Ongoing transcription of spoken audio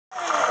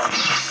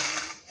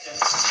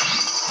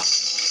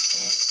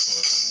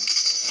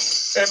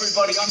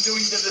Everybody, I'm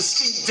doing the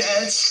distinct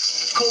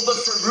dance called the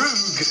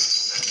Faroog.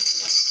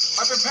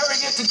 I'm preparing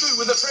it to do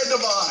with a friend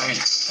of mine.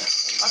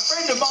 A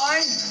friend of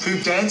mine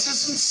who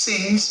dances and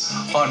sings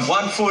on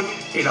one foot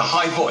in a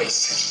high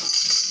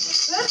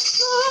voice. Let's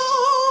go!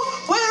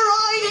 We're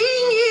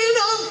riding in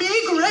a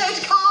big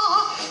red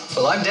car.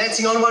 Well, I'm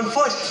dancing on one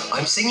foot.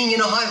 I'm singing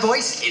in a high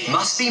voice. It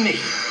must be me.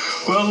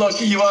 Well,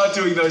 Lockie, you are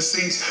doing those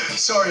things.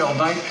 Sorry, old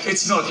mate,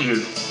 it's not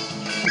you.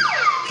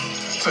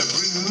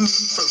 Faroog,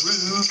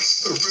 Faroog,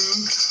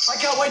 Faroog. I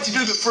can't wait to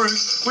do the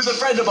Faroog with a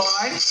friend of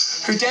mine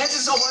who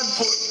dances on one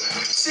foot,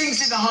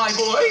 sings in a high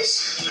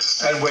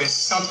voice, and wears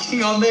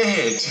something on their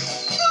head.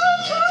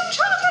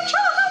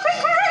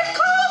 Big red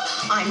car.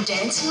 I'm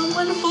dancing on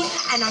one foot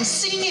and I'm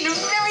singing in a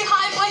very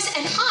high voice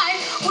and I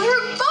wear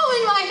a bow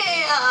in my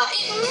hair.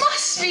 It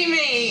must be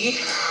me.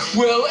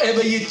 Well,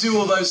 Emma, you do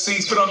all those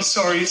things, but I'm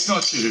sorry, it's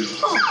not you.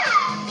 Oh.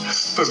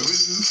 Faroog,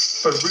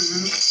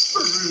 Faroog,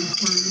 Faroog,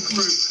 Faroog,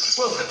 Faroog.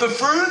 Well, the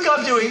Faroog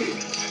I'm doing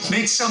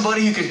needs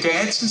somebody who can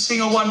dance and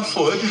sing on one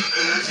foot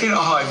in a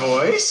high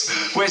voice,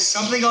 wears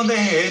something on their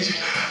head,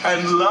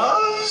 and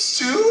loves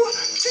to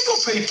tickle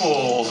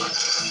people.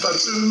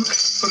 Faroog,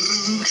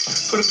 Faroog,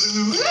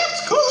 Faroog.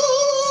 Let's go!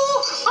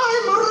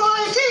 I'm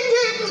riding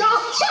in the...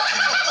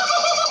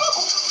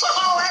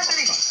 Oh,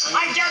 Anthony,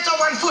 I dance on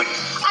one foot.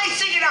 I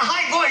sing in a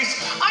high voice.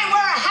 I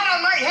wear a hat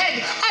on my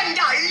head, and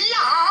I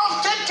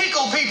love to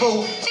tickle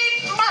people.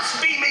 It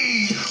must be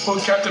me. Well,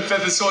 Captain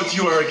Feathersword,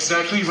 you are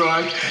exactly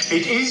right.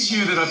 It is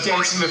you that I'm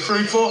dancing the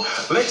Faroog for.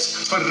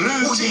 Let's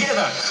Faroog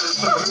together.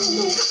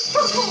 Faroog,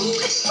 Faroog,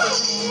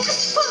 Faroog,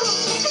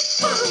 Faroog,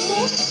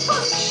 Faroog,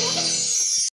 Faroog.